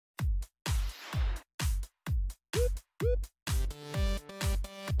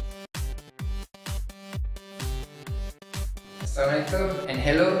Assalamualaikum and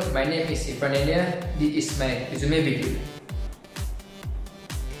hello, my name is Irfan Danial. This is my resume video.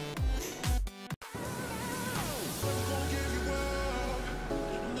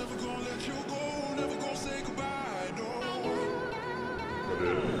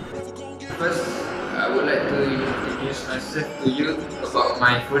 First, I would like to introduce myself to you. About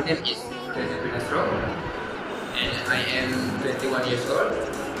my full name is Irfan and I am 21 years old.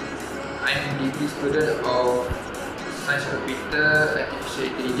 I am a degree student of Science Computer Artificial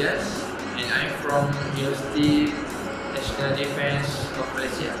Intelligence and I am from University National Defense of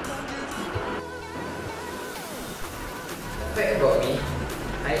Malaysia. Fact about me,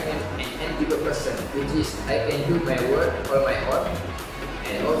 I am an ambivert person, which is I can do my work on my own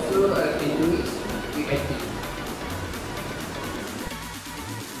and also I can do it with my team.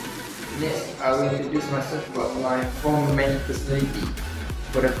 Next, I will introduce myself about my 4 main personality.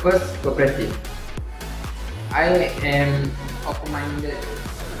 For the first, cooperative. I am open-minded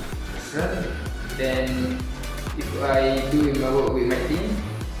person. Then, if I do my work with my team,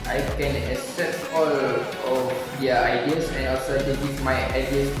 I can accept all of their ideas and also I can give my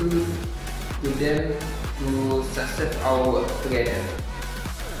ideas to them to success our work together.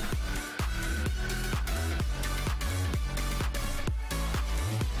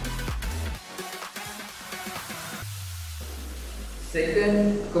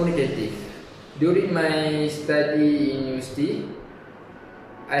 Second, communicative. During my study in university,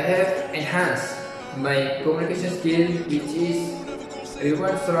 I have enhanced my communication skill, which is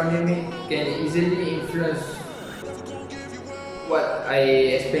everyone surrounding me can easily influence what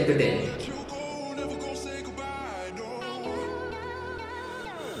I explain to them.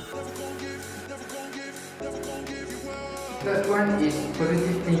 Third one is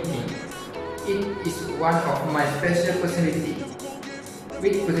positive thinking. It is one of my special personality.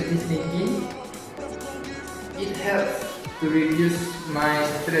 With positive thinking, it helps to reduce my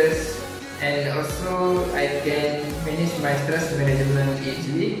stress and also I can manage my stress management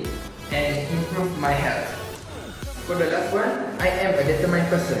easily and improve my health. For the last one, I am a determined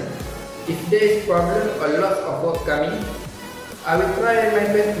person. If there is problem or lots of work coming, I will try my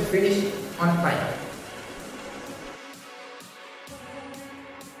best to finish on time.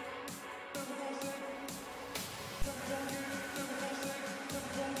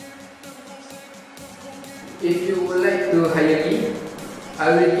 If you would like to hire me, I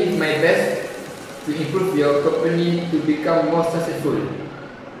will give my best to improve your company to become more successful.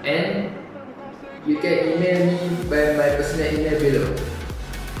 And you can email me by my personal email below.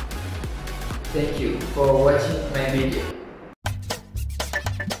 Thank you for watching my video.